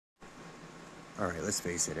Alright, let's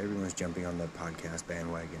face it, everyone's jumping on the podcast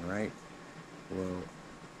bandwagon, right? Well,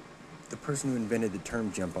 the person who invented the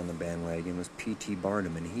term jump on the bandwagon was P.T.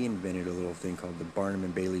 Barnum, and he invented a little thing called the Barnum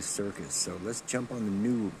and Bailey Circus. So let's jump on the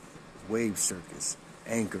new wave circus,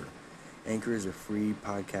 Anchor. Anchor is a free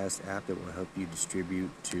podcast app that will help you distribute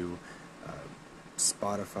to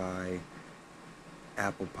Spotify,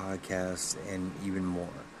 Apple Podcasts, and even more.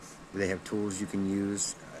 They have tools you can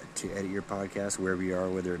use to edit your podcast wherever you are,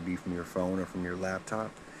 whether it be from your phone or from your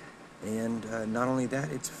laptop. And not only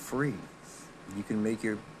that, it's free. You can make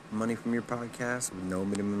your money from your podcast with no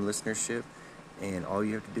minimum listenership, and all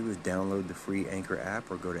you have to do is download the free Anchor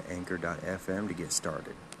app or go to anchor.fm to get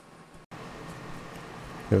started.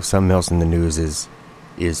 Something else in the news is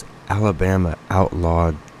Alabama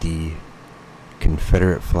outlawed the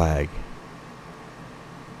Confederate flag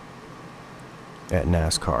at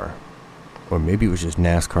NASCAR. Or maybe it was just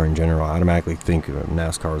NASCAR in general. I automatically think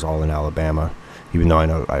NASCAR is all in Alabama, even though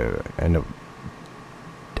I know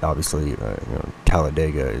obviously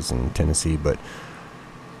Talladega is in Tennessee. But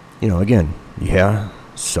again,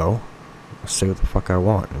 so I'll say what the fuck I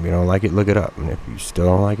want. If you don't like it, look it up. And if you still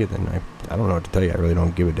don't like it, then I don't know what to tell you. I really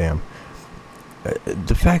don't give a damn.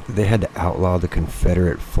 The fact that they had to outlaw the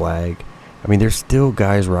Confederate flag. I mean, there's still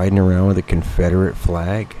guys riding around with a Confederate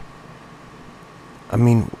flag. I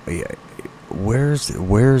mean, where's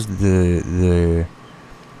the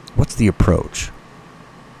what's the approach?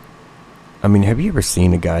 I mean, have you ever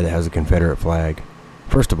seen a guy that has a Confederate flag?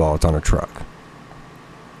 First of all, it's on a truck.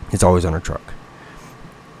 It's always on a truck.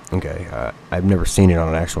 Okay, I've never seen it on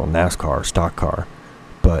an actual NASCAR stock car,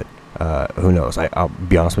 but who knows? I'll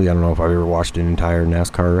be honest with you, I don't know if I've ever watched an entire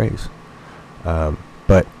NASCAR race.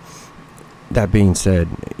 But that being said,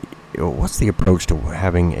 what's the approach to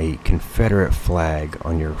having a Confederate flag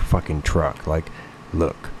on your fucking truck? Like,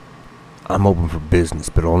 look, I'm open for business,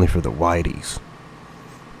 but only for the whiteys.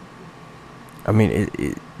 I mean,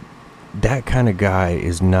 that kind of guy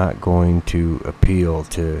is not going to appeal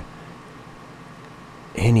to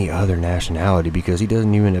any other nationality, because he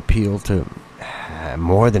doesn't even appeal to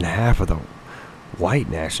more than half of the white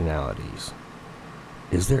nationalities.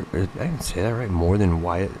 I didn't say that right? More than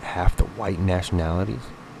half the white nationalities?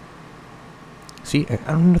 See, I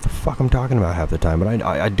don't know what the fuck I'm talking about half the time, but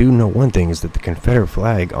I do know one thing, is that the Confederate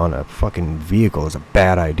flag on a fucking vehicle is a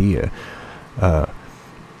bad idea. The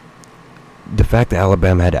fact that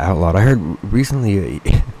Alabama had to outlaw it, I heard recently,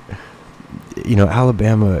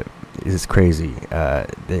 Alabama is crazy. I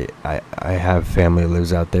have family that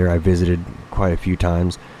lives out there. I visited quite a few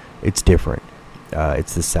times. It's different.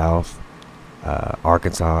 It's the South.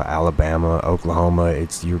 Arkansas, Alabama, Oklahoma.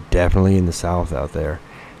 You're definitely in the South out there.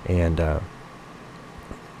 And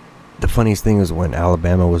the funniest thing is when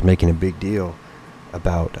Alabama was making a big deal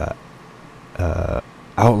about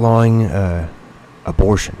outlawing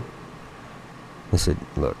abortion. They said,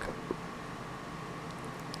 look,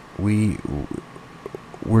 we're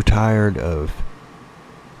tired of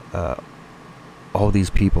all these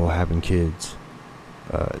people having kids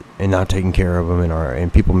and not taking care of them,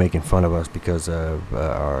 and people making fun of us because of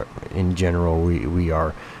in general we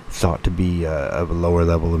are thought to be of a lower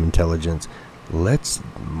level of intelligence. Let's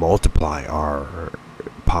multiply our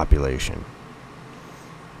population.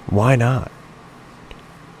 Why not?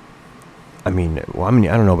 I mean,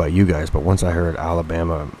 I don't know about you guys, but once I heard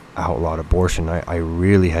Alabama outlawed abortion, I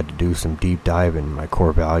really had to do some deep dive in my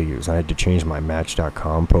core values. I had to change my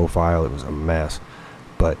Match.com profile. It was a mess.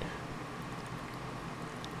 But,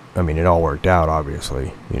 I mean, it all worked out,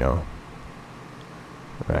 obviously,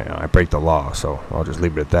 I break the law, so I'll just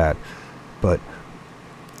leave it at that. But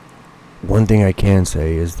one thing I can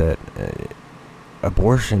say is that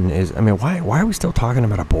abortion is, why are we still talking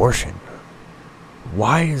about abortion?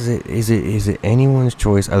 Why is it anyone's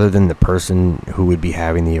choice other than the person who would be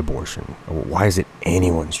having the abortion? Why is it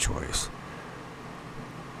anyone's choice?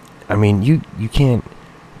 I mean, you can't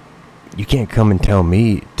come and tell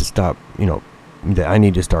me to stop, that I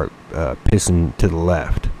need to start pissing to the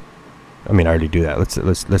left. I mean, I already do that.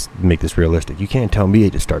 Let's make this realistic. You can't tell me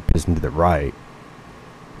to start pissing to the right,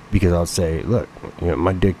 because I'll say, look,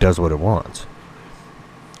 my dick does what it wants.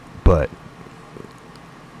 But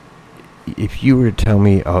if you were to tell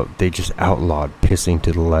me, they just outlawed pissing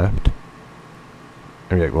to the left,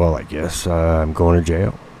 I'd be like, well, I guess I'm going to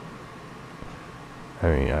jail. I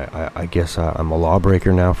mean, I guess I'm a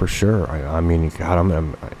lawbreaker now for sure. I mean,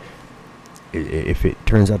 God, if it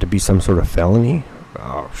turns out to be some sort of felony,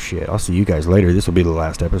 oh shit, I'll see you guys later. This will be the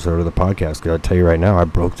last episode of the podcast, because I'll tell you right now, I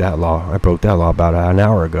broke that law. I broke that law about an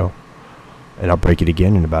hour ago, and I'll break it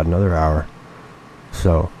again in about another hour.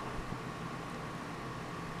 So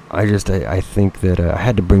I think that I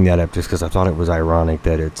had to bring that up just because I thought it was ironic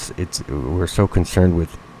that we're so concerned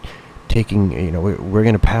with taking, we're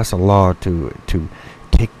going to pass a law to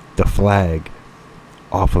take the flag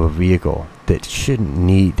off of a vehicle that shouldn't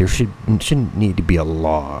need to be a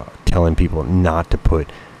law telling people not to put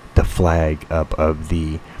the flag up of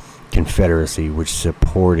the Confederacy, which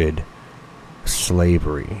supported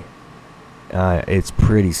slavery. It's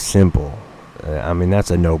pretty simple.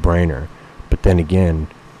 That's a no-brainer. But then again,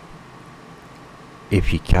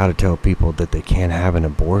 if you gotta tell people that they can't have an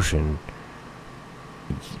abortion,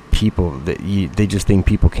 they just think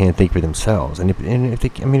people can't think for themselves. And if they,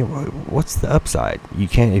 what's the upside? You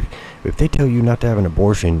can't if they tell you not to have an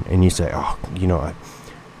abortion and you say, oh,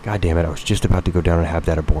 God damn it, I was just about to go down and have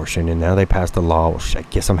that abortion, and now they passed the law. Well, I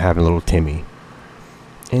guess I'm having little Timmy.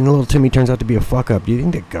 And little Timmy turns out to be a fuck up. Do you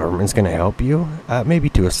think the government's gonna help you? Maybe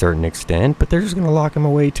to a certain extent, but they're just gonna lock him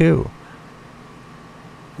away too.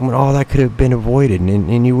 When all that could have been avoided,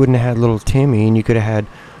 and you wouldn't have had little Timmy, and you could have had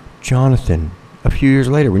Jonathan a few years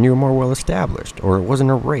later when you were more well established, or it wasn't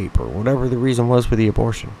a rape, or whatever the reason was for the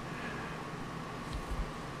abortion.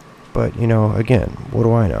 But, again, what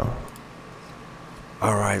do I know?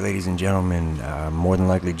 Alright, ladies and gentlemen, more than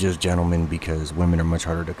likely just gentlemen, because women are much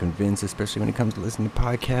harder to convince, especially when it comes to listening to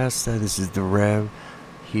podcasts. This is the Rev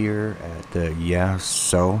here at the Yeah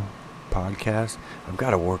So podcast. I've got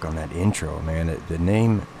to work on that intro, man. The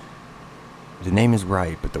name is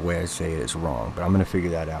right, but the way I say it is wrong. But I'm going to figure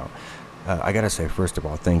that out. I got to say, first of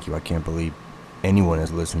all, thank you. I can't believe anyone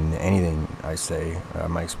is listening to anything I say.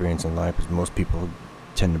 My experience in life is most people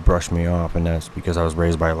tend to brush me off, and that's because I was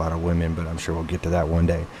raised by a lot of women, but I'm sure we'll get to that one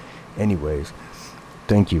day. Anyways,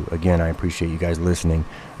 thank you. Again, I appreciate you guys listening.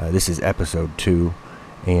 This is episode 2,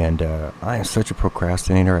 and I am such a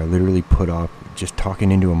procrastinator. I literally put off just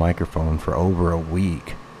talking into a microphone for over a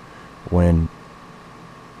week when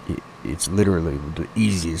it's literally the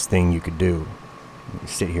easiest thing you could do. You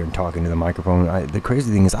sit here and talk into the microphone. The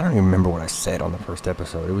crazy thing is, I don't even remember what I said on the first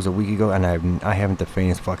episode. It was a week ago, and I haven't the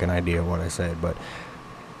faintest fucking idea what I said, but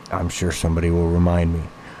I'm sure somebody will remind me.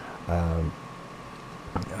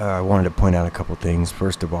 I wanted to point out a couple things.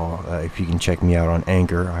 First of all, if you can check me out on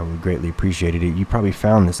Anchor, I would greatly appreciate it. You probably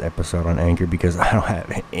found this episode on Anchor because I don't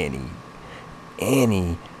have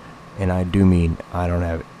any, and I do mean I don't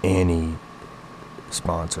have any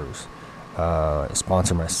sponsors.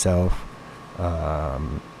 Sponsor myself.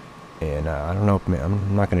 And I don't know if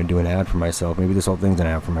I'm not going to do an ad for myself. Maybe this whole thing's an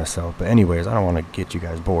ad for myself. But anyways, I don't want to get you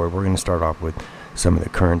guys bored. We're going to start off with some of the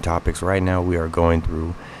current topics. Right now we are going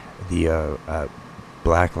through the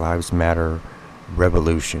Black Lives Matter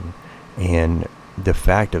revolution. And the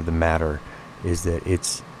fact of the matter is that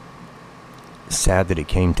it's sad that it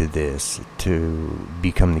came to this, to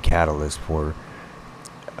become the catalyst for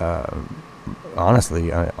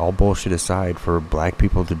honestly, all bullshit aside, for black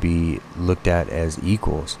people to be looked at as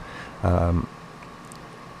equals.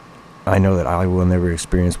 I know that I will never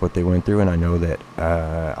experience what they went through, and I know that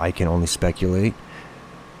I can only speculate,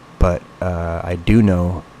 but I do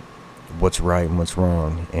know what's right and what's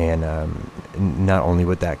wrong, and not only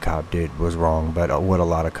what that cop did was wrong, but what a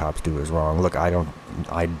lot of cops do is wrong. Look,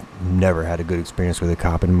 I never had a good experience with a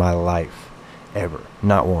cop in my life, ever,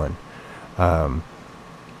 not one.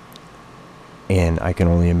 And I can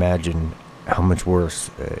only imagine how much worse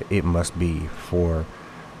it must be for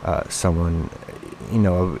someone,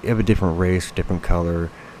 of a different race, different color,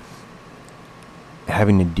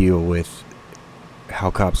 having to deal with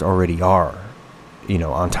how cops already are,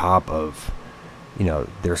 on top of,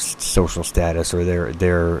 their social status or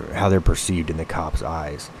their how they're perceived in the cops'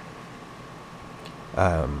 eyes.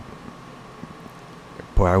 Boy,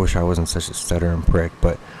 I wish I wasn't such a stuttering prick,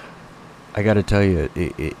 but I gotta tell you,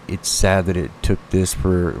 it's sad that it took this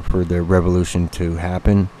for the revolution to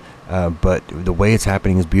happen, but the way it's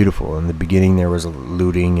happening is beautiful. In the beginning, there was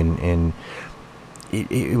looting, and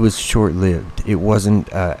it was short-lived. It wasn't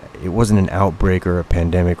an outbreak or a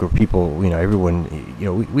pandemic where people, everyone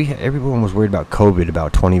was worried about COVID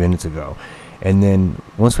about 20 minutes ago, and then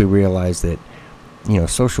once we realized that,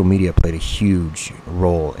 social media played a huge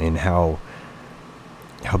role in how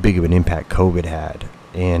big of an impact COVID had.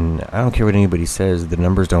 And I don't care what anybody says, the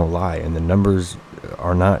numbers don't lie, and the numbers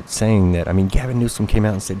are not saying that. Gavin Newsom came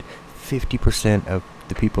out and said 50% of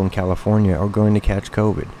the people in California are going to catch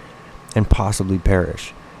COVID and possibly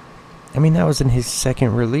perish. That was in his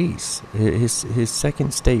second release. His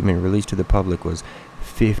second statement released to the public was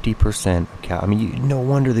 50% of no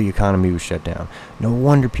wonder the economy was shut down. No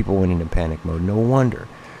wonder people went into panic mode. No wonder.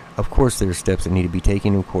 Of course, there's steps that need to be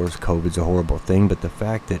taken. Of course, COVID's a horrible thing, but the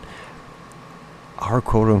fact that our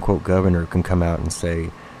quote-unquote governor can come out and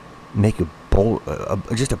say, make a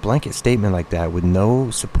just a blanket statement like that with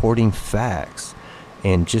no supporting facts,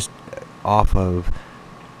 and just off of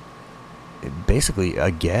basically a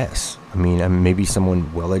guess. I mean, maybe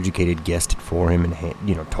someone well-educated guessed it for him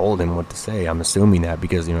and told him what to say. I'm assuming that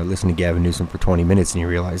because listen to Gavin Newsom for 20 minutes and you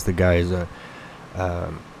realize the guy is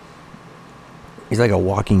he's like a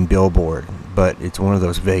walking billboard, but it's one of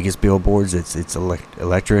those Vegas billboards. It's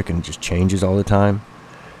electric and just changes all the time.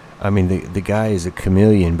 I mean, the guy is a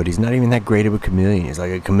chameleon, but he's not even that great of a chameleon. He's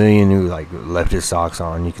like a chameleon who left his socks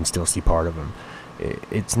on. You can still see part of him.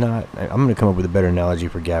 It's not. I'm going to come up with a better analogy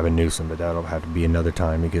for Gavin Newsom, but that'll have to be another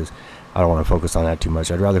time because I don't want to focus on that too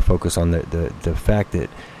much. I'd rather focus on the fact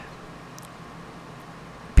that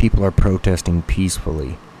people are protesting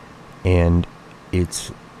peacefully, and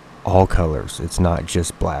it's all colors. It's not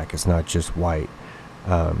just black. It's not just white.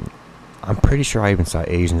 I'm pretty sure I even saw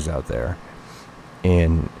Asians out there,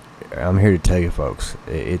 and I'm here to tell you folks,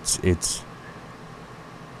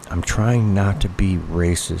 I'm trying not to be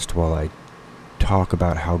racist while I talk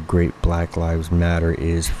about how great Black Lives Matter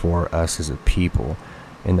is for us as a people,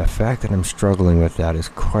 and the fact that I'm struggling with that is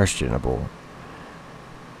questionable,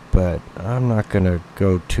 but I'm not gonna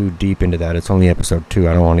go too deep into that. It's only episode 2.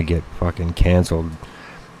 I don't want to get fucking canceled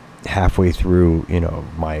halfway through in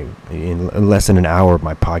less than an hour of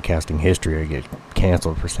my podcasting history. I get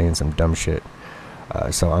canceled for saying some dumb shit.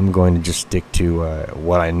 So I'm going to just stick to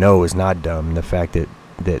what I know is not dumb. The fact that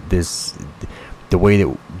the way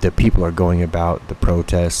that the people are going about the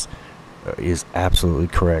protests is absolutely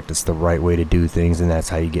correct. It's the right way to do things, and that's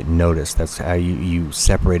how you get noticed. That's how you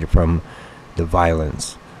separate it from the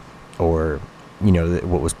violence, or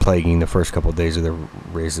what was plaguing the first couple of days of the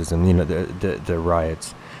racism. The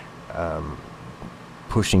riots,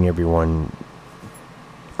 pushing everyone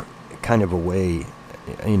kind of away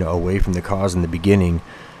from the cause in the beginning,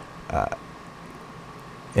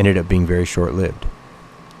 ended up being very short-lived.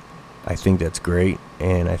 I think that's great,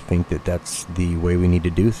 and I think that that's the way we need to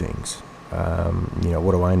do things.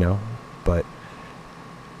 What do I know? But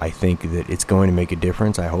I think that it's going to make a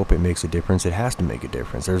difference. I hope it makes a difference. It has to make a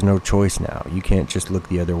difference. There's no choice now. You can't just look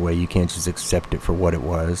the other way. You can't just accept it for what it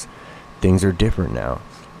was. Things are different now,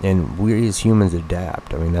 and we as humans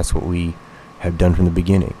adapt. I mean, that's what we have done from the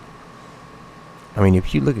beginning. I mean,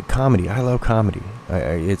 if you look at comedy, I love comedy.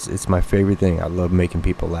 It's my favorite thing. I love making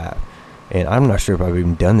people laugh. And I'm not sure if I've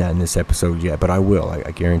even done that in this episode yet, but I will.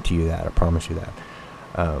 I guarantee you that. I promise you that.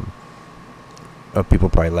 People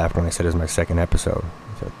probably laughed when I said it was my second episode.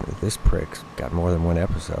 So, this prick's got more than one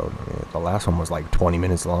episode. I mean, the last one was like 20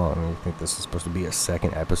 minutes long. I think this is supposed to be a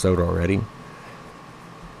second episode already.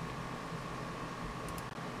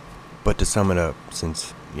 But to sum it up,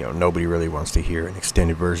 since nobody really wants to hear an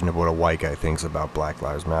extended version of what a white guy thinks about Black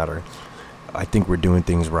Lives Matter, I think we're doing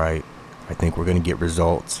things right. I think we're going to get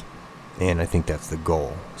results, and I think that's the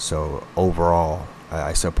goal. So overall,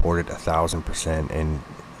 I support it 1,000%, and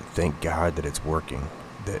thank God that it's working,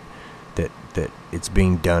 that it's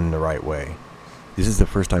being done the right way. This is the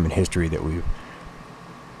first time in history that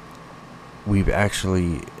we've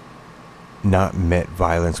actually not met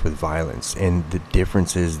violence with violence, and the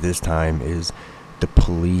difference is this time is the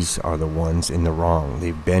police are the ones in the wrong.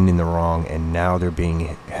 They've been in the wrong, and now they're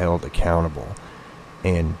being held accountable.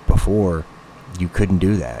 And before, you couldn't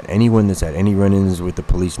do that. Anyone that's had any run-ins with the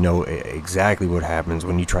police know exactly what happens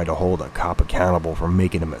when you try to hold a cop accountable for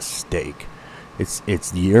making a mistake.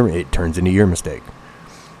 It turns into your mistake.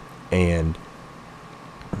 And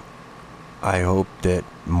I hope that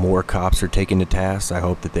more cops are taken to task. I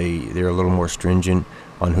hope that they're a little more stringent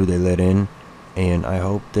on who they let in. And I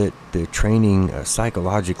hope that the training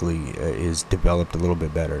psychologically is developed a little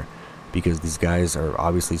bit better, because these guys are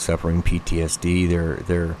obviously suffering PTSD.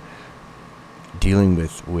 They're dealing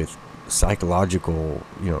with psychological,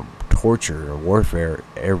 torture or warfare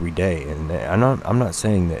every day. And I'm not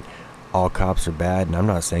saying that all cops are bad, and I'm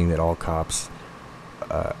not saying that all cops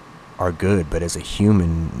are good, but as a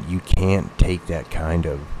human, you can't take that kind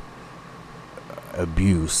of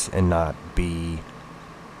abuse and not be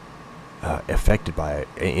affected by it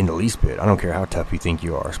in the least bit. I don't care how tough you think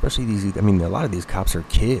you are, especially a lot of these cops are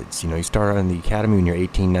kids. You start out in the academy when you're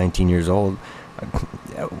 18, 19 years old.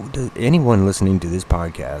 Anyone listening to this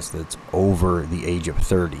podcast that's over the age of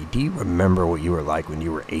 30, do you remember what you were like when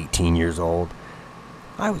you were 18 years old?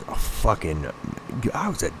 I was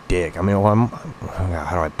a dick. I mean,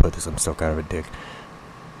 how do I put this? I'm still kind of a dick.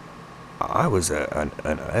 I was an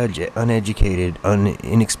uneducated,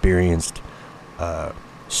 inexperienced,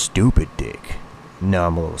 stupid dick. Now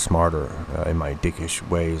I'm a little smarter in my dickish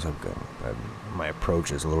ways. My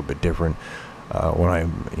approach is a little bit different when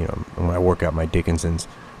I work out my Dickinsons.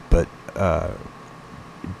 But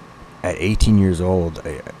at 18 years old,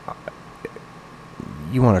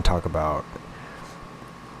 you want to talk about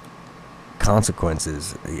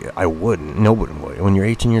consequences. I wouldn't. Nobody would. When you're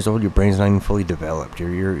 18 years old, your brain's not even fully developed.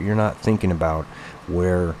 You're not thinking about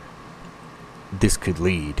where this could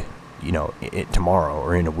lead, tomorrow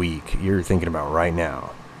or in a week. You're thinking about right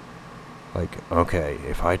now. Like, okay,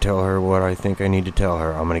 if I tell her what I think I need to tell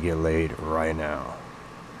her, I'm going to get laid right now.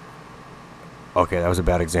 Okay, that was a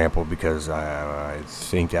bad example because I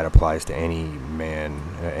think that applies to any man,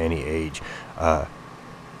 any age. Let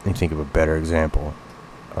me think of a better example.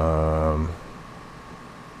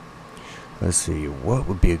 Let's see, what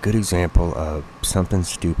would be a good example of something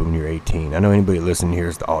stupid when you're 18? I know anybody listening here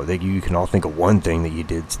you can all think of one thing that you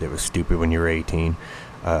did that was stupid when you were 18.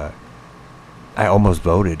 I almost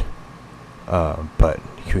voted, but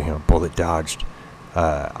bullet dodged.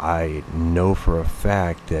 I know for a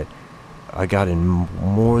fact that I got in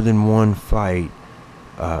more than one fight.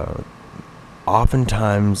 More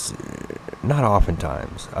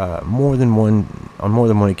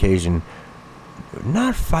than one occasion,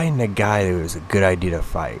 not fighting a guy that it was a good idea to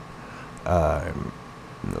fight.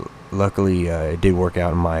 Luckily, it did work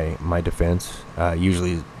out in my defense.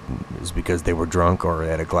 Usually it's because they were drunk or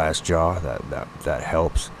had a glass jaw. That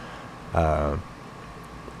helps.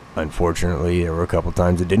 Unfortunately, there were a couple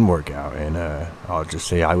times it didn't work out, and I'll just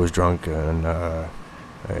say I was drunk and I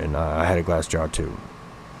had a glass jaw too.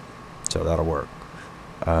 So that'll work.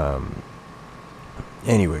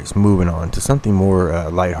 Anyways, moving on to something more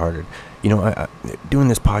lighthearted. Doing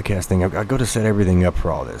this podcast thing, I go to set everything up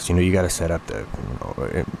for all this. You got to set up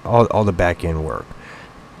all the back end work.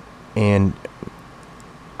 And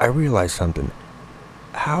I realized something.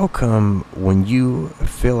 How come when you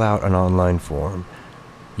fill out an online form,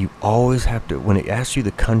 you always have to, when it asks you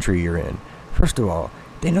the country you're in, first of all,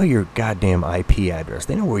 they know your goddamn IP address.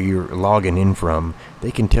 They know where you're logging in from.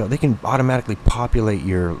 They can automatically populate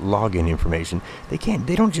your login information. They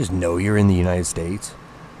don't just know you're in the United States.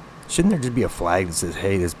 Shouldn't there just be a flag that says,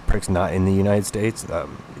 hey, this prick's not in the United States?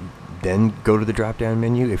 Then go to the drop-down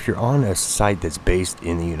menu. If you're on a site that's based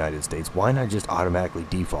in the United States, why not just automatically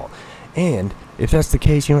default? And if that's the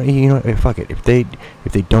case, fuck it. If they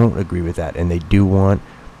don't agree with that and they do want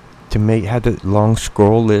to have the long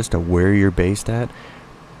scroll list of where you're based at,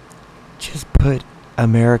 just put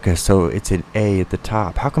America so it's an A at the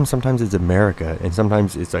top. How come sometimes it's America and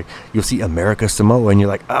sometimes it's like you'll see America Samoa and you're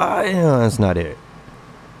like, that's not it.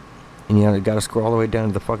 And you got to scroll all the way down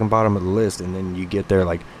to the fucking bottom of the list, and then you get there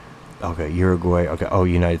like, okay, Uruguay, okay,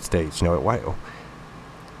 United States. Why?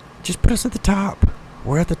 Just put us at the top.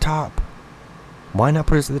 We're at the top. Why not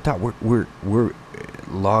put us at the top? We're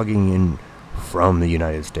logging in from the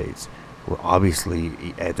United States. We're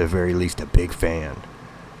obviously, at the very least, a big fan.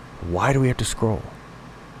 Why do we have to scroll?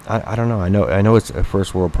 I don't know. I know it's a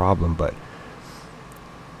first world problem, but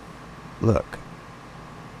look,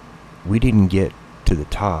 we didn't get to the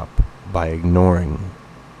top by ignoring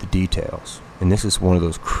the details. And this is one of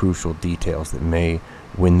those crucial details that may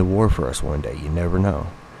win the war for us one day. You never know.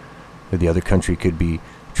 The other country could be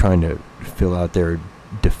trying to fill out their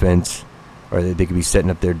defense, or they could be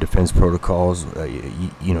setting up their defense protocols,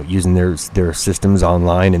 using their systems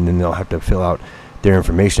online, and then they'll have to fill out their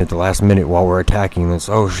information at the last minute while we're attacking. And it's,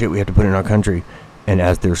 oh shit, we have to put it in our country. And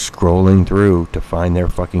as they're scrolling through to find their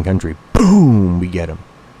fucking country, boom, we get them.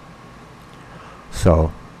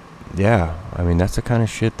 So, yeah, that's the kind of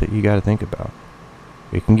shit that you got to think about.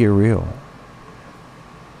 It can get real.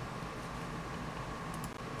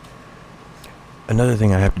 Another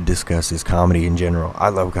thing I have to discuss is comedy in general. I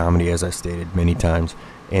love comedy, as I stated many times.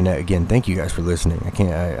 And again, thank you guys for listening.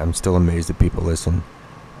 I'm still amazed that people listen.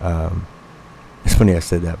 It's funny I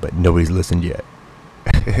said that, but nobody's listened yet.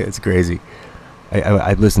 It's crazy.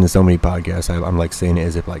 I've listened to so many podcasts. I'm like saying it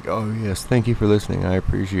as if like, oh yes, thank you for listening. I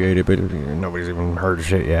appreciate it, but nobody's even heard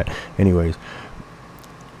shit yet. Anyways,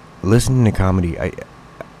 listening to comedy,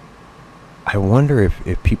 I wonder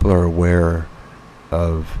if people are aware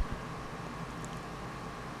of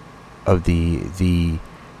the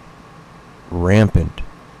rampant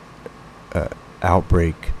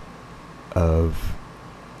outbreak of.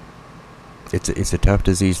 It's a tough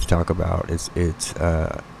disease to talk about. It's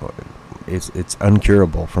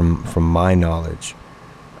uncurable from my knowledge.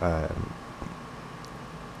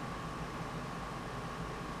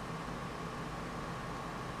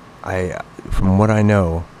 From what I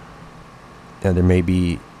know, there may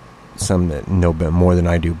be some that know more than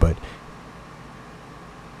I do, but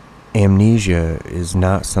amnesia is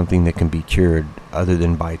not something that can be cured other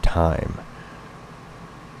than by time.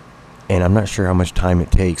 And I'm not sure how much time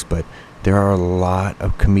it takes, but there are a lot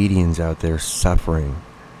of comedians out there suffering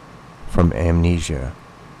from amnesia.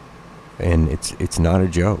 and it's not a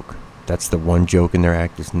joke. That's the one joke in their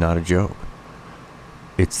act. It's not a joke.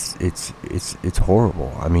 It's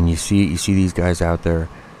horrible. I mean, you see these guys out there.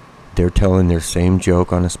 They're telling their same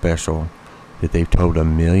joke on a special that they've told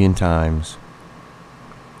 1,000,000 times,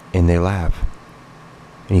 and they laugh.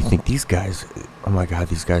 And you think, these guys, oh my God,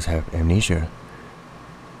 these guys have amnesia.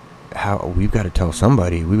 How, we've got to tell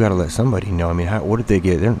somebody. We've got to let somebody know. I mean, what did they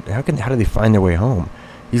get? How do they find their way home?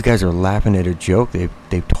 These guys are laughing at a joke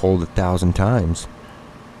they've told 1,000 times,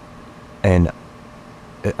 and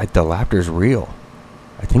the laughter's real.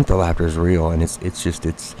 I think the laughter's real, and it's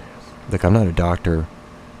like, I'm not a doctor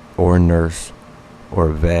or a nurse or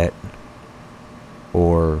a vet,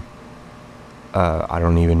 or I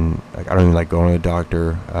don't even like going to the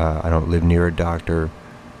doctor. I don't live near a doctor.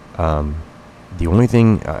 The only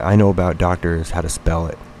thing I know about doctor is how to spell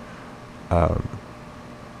it.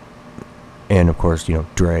 And of course,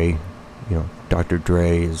 Dre, Dr.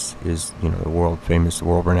 Dre is the world famous,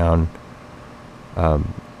 world renowned,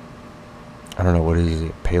 I don't know, what is he,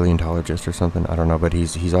 a paleontologist or something? I don't know, but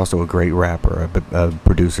he's also a great rapper, a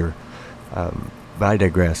producer. But I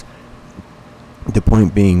digress. The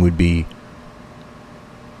point being would be,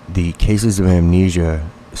 the cases of amnesia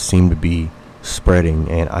seem to be spreading,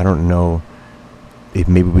 and I don't know if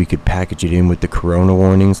maybe we could package it in with the corona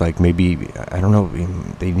warnings. Like, maybe, I don't know,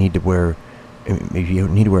 they need to wear, maybe you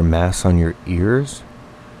need to wear masks on your ears.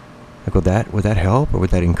 Like, would that help, or would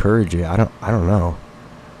that encourage it? I don't know.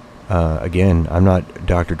 Again, I'm not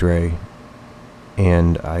Dr. Dre,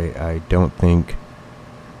 and I don't think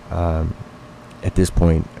at this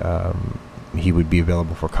point he would be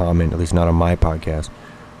available for comment, at least not on my podcast.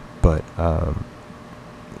 But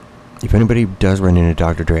if anybody does run into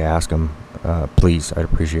Dr. Dre, ask him, please. I'd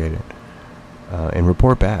appreciate it. And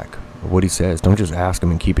report back what he says. Don't just ask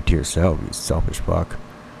him and keep it to yourself, you selfish fuck.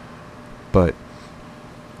 But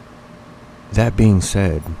that being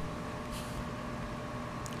said,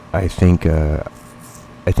 I think the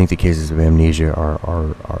cases of amnesia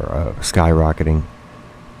are skyrocketing,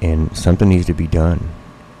 and something needs to be done.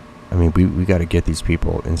 I mean, we got to get these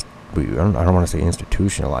people. I don't want to say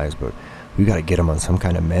institutionalized, but we got to get them on some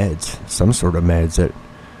kind of meds, some sort of meds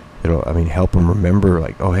that'll help them remember.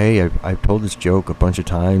 Like, oh hey, I've told this joke a bunch of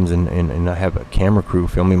times, and I have a camera crew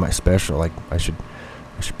filming my special. Like, I should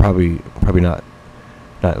probably not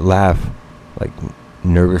laugh like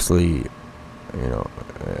nervously,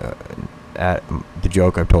 at the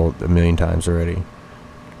joke I've told 1,000,000 times already,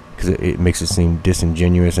 because it makes it seem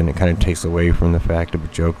disingenuous, and it kind of takes away from the fact of a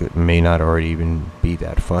joke that may not already even be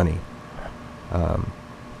that funny.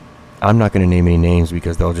 I'm not going to name any names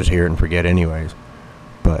because they'll just hear it and forget anyways,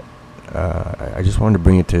 but I just wanted to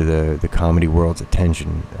bring it to the comedy world's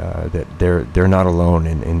attention, that they're not alone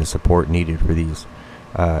in the support needed for these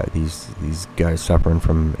guys suffering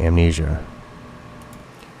from amnesia.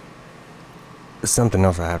 Something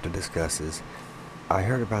else I have to discuss is, I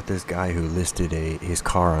heard about this guy who listed his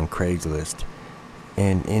car on Craigslist,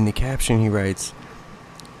 and in the caption he writes,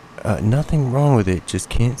 nothing wrong with it, just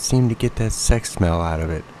can't seem to get that sex smell out of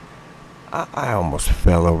it. I almost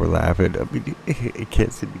fell over laughing. I mean, it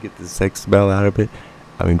can't seem to get the sex smell out of it.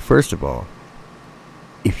 I mean, first of all,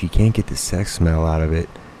 if you can't get the sex smell out of it,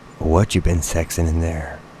 what you been sexing in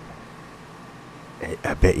there?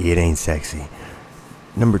 I bet you it ain't sexy.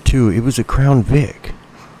 Number two, it was a Crown Vic.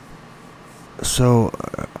 So,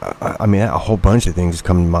 a whole bunch of things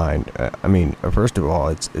come to mind. First of all,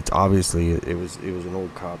 it's obviously it was an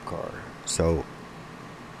old cop car. So,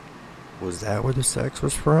 was that where the sex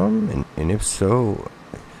was from? And if so,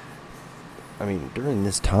 during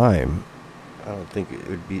this time, I don't think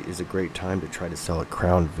is a great time to try to sell a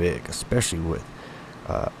Crown Vic, especially with,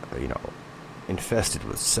 infested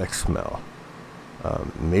with sex smell.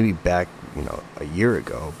 Maybe back, a year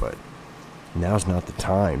ago, but now's not the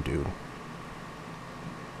time, dude.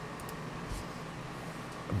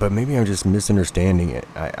 But maybe I'm just misunderstanding it.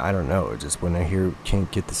 I don't know. Just when I hear can't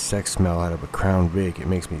get the sex smell out of a Crown Vic, it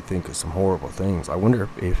makes me think of some horrible things. I wonder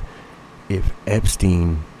if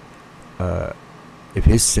Epstein, if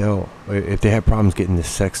his cell, if they had problems getting the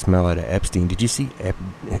sex smell out of Epstein. Did you see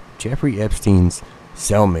Jeffrey Epstein's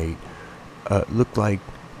cellmate? Looked like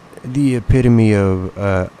the epitome of,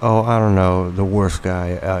 I don't know, the worst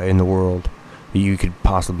guy in the world that you could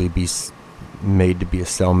possibly be made to be a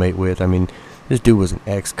cellmate with. This dude was an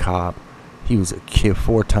ex-cop. He was a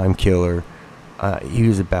 4-time killer. He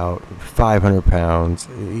was about 500 pounds.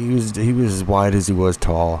 He was as wide as he was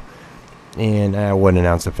tall, and I wasn't an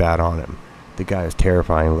ounce of fat on him. The guy is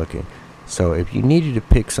terrifying looking. So if you needed to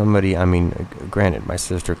pick somebody, granted, my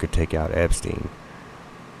sister could take out Epstein,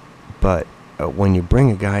 but when you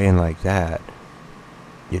bring a guy in like that,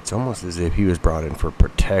 it's almost as if he was brought in for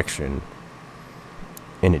protection,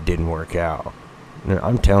 and it didn't work out. Now,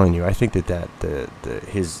 I'm telling you, I think that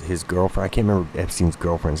his girlfriend, I can't remember Epstein's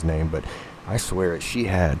girlfriend's name, but I swear she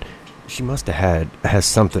has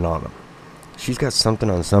something on him. She's got something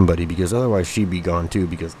on somebody, because otherwise she'd be gone too,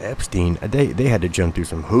 because Epstein, they had to jump through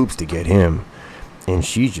some hoops to get him, and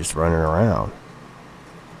she's just running around.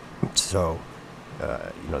 So,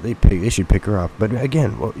 they should pick her up. But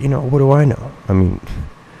again, well, what do I know? I mean,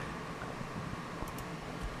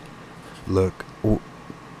 look,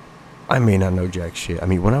 I may not know jack shit. I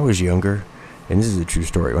mean, when I was younger, and this is a true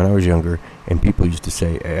story, when I was younger, and people used to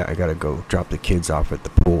say, hey, I gotta go drop the kids off at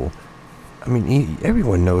the pool. I mean,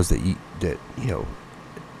 everyone knows that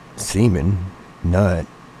semen, nut,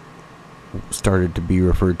 started to be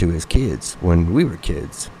referred to as kids when we were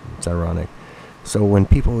kids. It's ironic. So when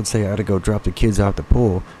people would say I had to go drop the kids off the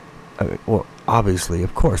pool, well, obviously,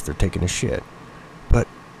 of course, they're taking a shit. But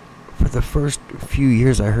for the first few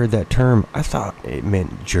years I heard that term, I thought it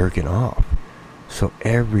meant jerking off. So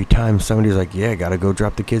every time somebody was like, yeah, gotta go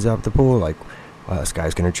drop the kids off the pool, like, well, this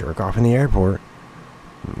guy's gonna jerk off in the airport.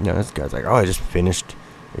 This guy's like, oh, I just finished,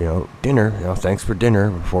 dinner. Thanks for dinner.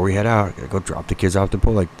 Before we head out, gotta go drop the kids off the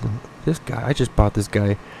pool. Like, this guy, I just bought this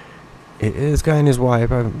guy and his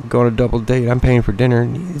wife, I'm going on a double date, I'm paying for dinner,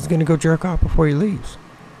 and he's going to go jerk off before he leaves.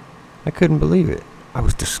 I couldn't believe it. I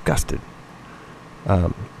was disgusted.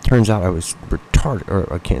 Turns out I was retarded,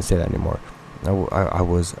 or I can't say that anymore. I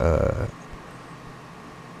was, I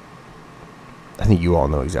think you all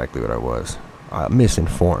know exactly what I was.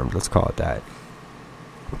 Misinformed, let's call it that.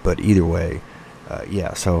 But either way,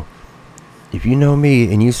 so if you know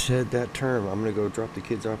me and you said that term, I'm going to go drop the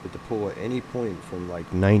kids off at the pool at any point from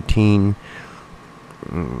like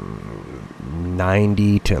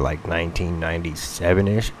 1990 to like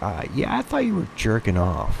 1997-ish, I thought you were jerking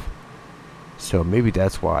off. So maybe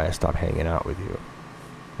that's why I stopped hanging out with you.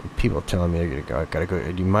 And people telling me, I gotta go,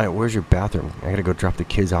 where's your bathroom? I gotta go drop the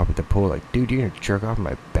kids off at the pool. Like, dude, you're gonna jerk off in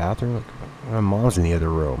my bathroom? Like, my mom's in the other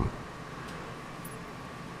room.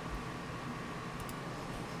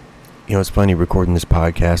 It's funny recording this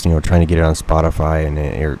podcast, trying to get it on Spotify and,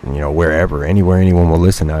 wherever, anywhere anyone will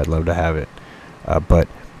listen. I'd love to have it. But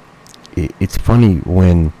it's funny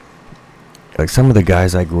when, like, some of the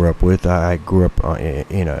guys I grew up with, I grew up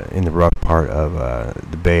in the rough part of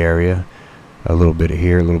the Bay Area, a little bit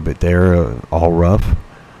here, a little bit there, all rough.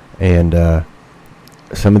 And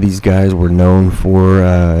some of these guys were known for,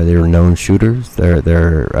 they were known shooters.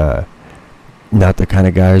 They're not the kind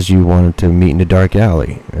of guys you wanted to meet in a dark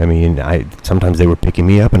alley. I mean, sometimes they were picking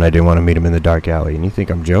me up and I didn't want to meet them in the dark alley, and you think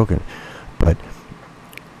I'm joking. But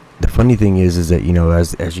the funny thing is that,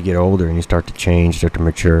 as you get older and you start to change, start to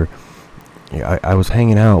mature, I was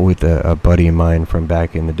hanging out with a buddy of mine from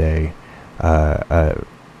back in the day, a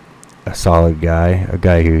solid guy, a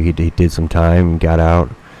guy who he did some time, got out,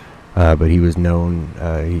 but he was known,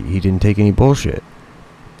 he didn't take any bullshit.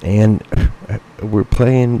 And we're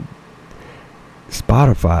playing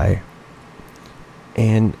Spotify,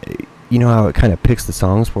 and you know how it kind of picks the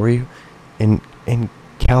songs for you, and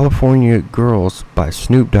California Girls by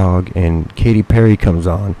Snoop Dogg and Katy Perry comes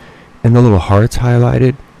on, and the little hearts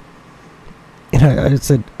highlighted, and I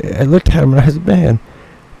looked at him and I said, man,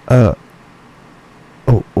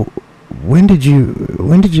 when did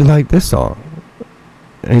you like this song?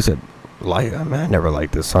 And he said, I never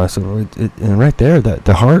liked this song. I said, well, and right there,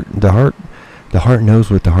 the heart knows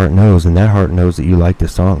what the heart knows, and that heart knows that you like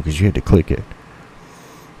this song because you had to click it.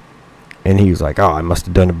 And he was like, oh, I must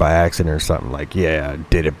have done it by accident or something. Like, yeah, I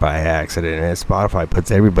did it by accident. And Spotify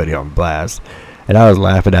puts everybody on blast. And I was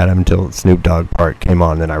laughing at him until the Snoop Dogg part came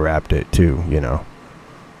on, and then I rapped it too,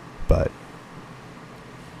 But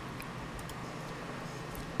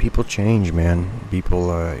people change, man.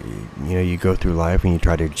 People, you go through life and you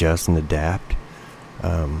try to adjust and adapt.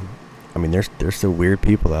 I mean, there's some weird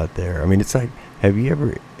people out there. I mean, it's like, have you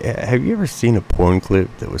ever seen a porn clip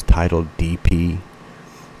that was titled DP?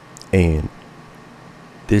 And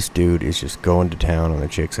this dude is just going to town on a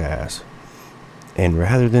chick's ass. And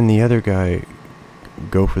rather than the other guy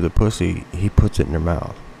go for the pussy, he puts it in her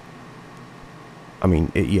mouth. I mean,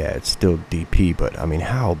 it's still DP, but I mean,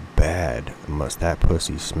 how bad must that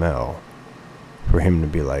pussy smell for him to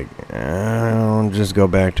be like, I'll just go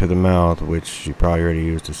back to the mouth, which she probably already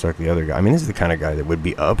used to suck the other guy. I mean, this is the kind of guy that would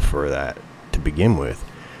be up for that to begin with.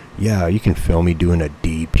 Yeah, you can film me doing a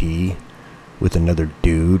DP with another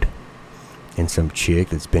dude and some chick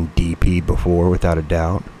that's been DP before, without a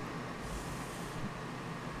doubt.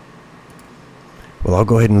 Well, I'll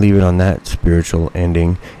go ahead and leave it on that spiritual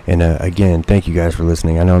ending. And again, thank you guys for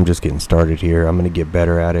listening. I know I'm just getting started here. I'm going to get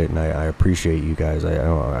better at it, and I appreciate you guys.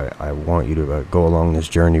 I want you to go along this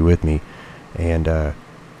journey with me. And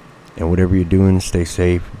whatever you're doing, stay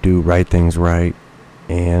safe, do right things right.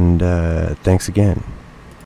 And thanks again.